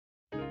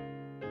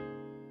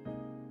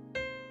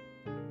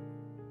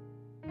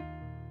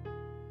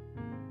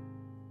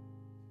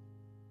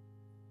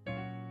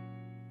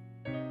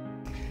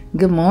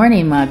Good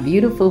morning, my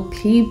beautiful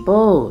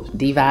people.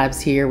 D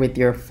Vibes here with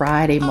your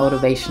Friday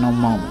motivational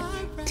moment.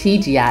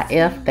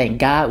 TGIF, thank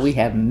God we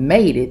have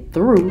made it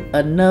through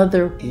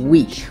another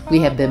week. We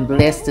have been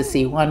blessed to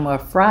see one more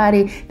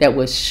Friday that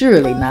was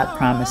surely not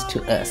promised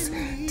to us.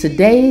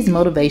 Today's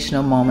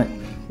motivational moment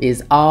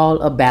is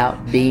all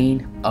about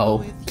being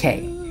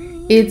okay.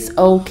 It's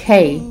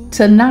okay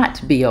to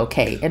not be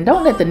okay. And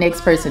don't let the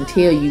next person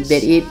tell you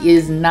that it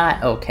is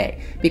not okay,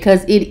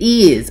 because it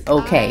is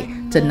okay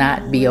to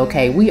not be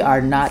okay. We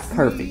are not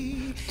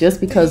perfect. Just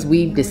because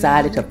we've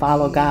decided to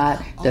follow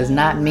God does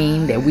not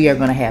mean that we are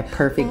going to have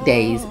perfect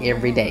days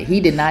every day. He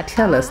did not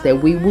tell us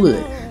that we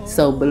would.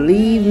 So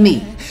believe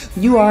me,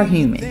 you are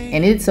human,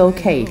 and it's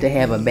okay to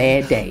have a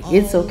bad day.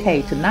 It's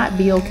okay to not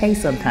be okay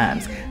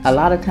sometimes. A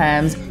lot of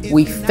times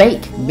we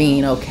fake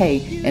being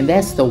okay, and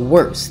that's the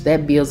worst.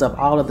 That builds up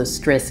all of the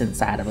stress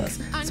inside of us.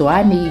 So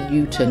I need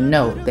you to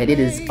know that it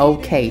is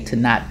okay to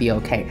not be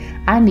okay.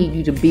 I need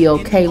you to be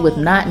okay with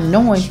not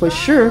knowing for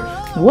sure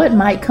what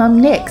might come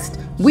next.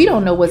 We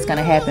don't know what's going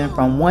to happen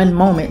from one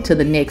moment to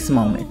the next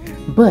moment.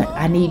 But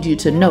I need you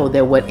to know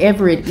that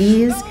whatever it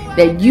is,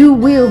 that you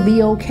will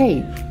be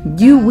okay.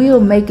 You will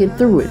make it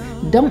through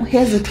it. Don't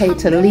hesitate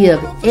to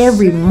live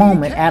every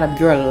moment out of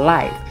your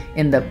life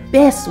in the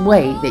best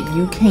way that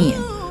you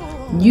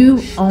can.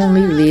 You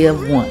only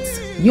live once.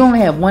 You only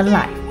have one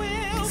life.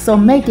 So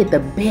make it the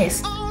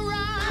best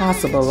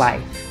possible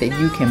life that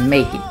you can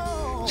make it.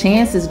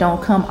 Chances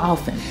don't come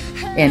often,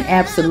 and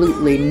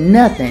absolutely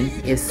nothing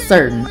is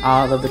certain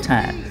all of the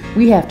time.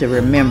 We have to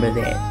remember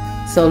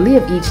that. So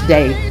live each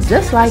day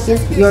just like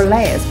it's your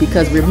last,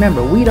 because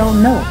remember, we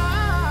don't know.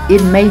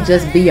 It may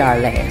just be our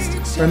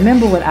last.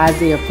 Remember what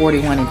Isaiah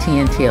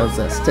 41:10 tells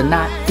us, to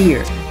not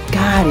fear.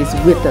 God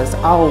is with us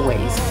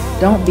always.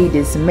 Don't be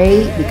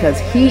dismayed, because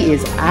He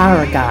is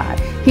our God.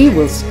 He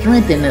will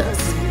strengthen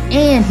us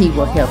and He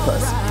will help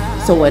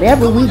us. So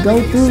whatever we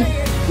go through,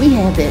 we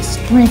have that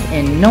strength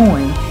in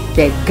knowing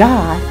that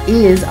God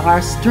is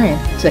our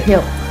strength to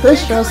help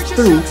push us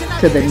through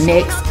to the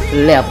next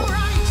level.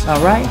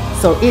 All right?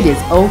 So it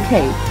is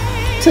okay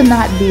to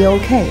not be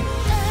okay.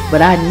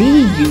 But I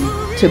need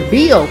you to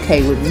be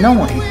okay with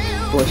knowing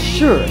for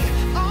sure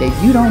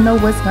that you don't know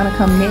what's going to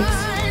come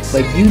next,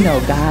 but you know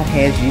God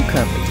has you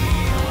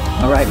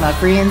covered. All right, my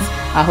friends,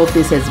 I hope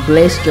this has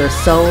blessed your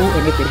soul.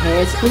 And if it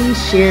has, please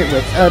share it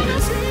with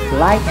others.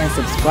 Like and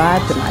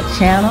subscribe to my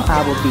channel. I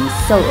will be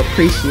so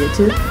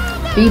appreciative.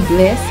 Be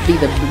blessed. Be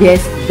the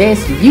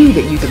best you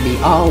that you can be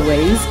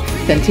always.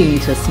 Continue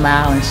to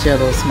smile and share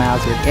those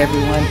smiles with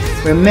everyone.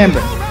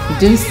 Remember,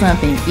 do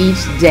something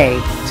each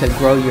day to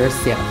grow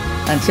yourself.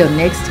 Until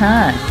next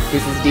time,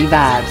 this is D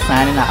Vibes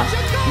signing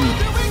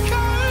off.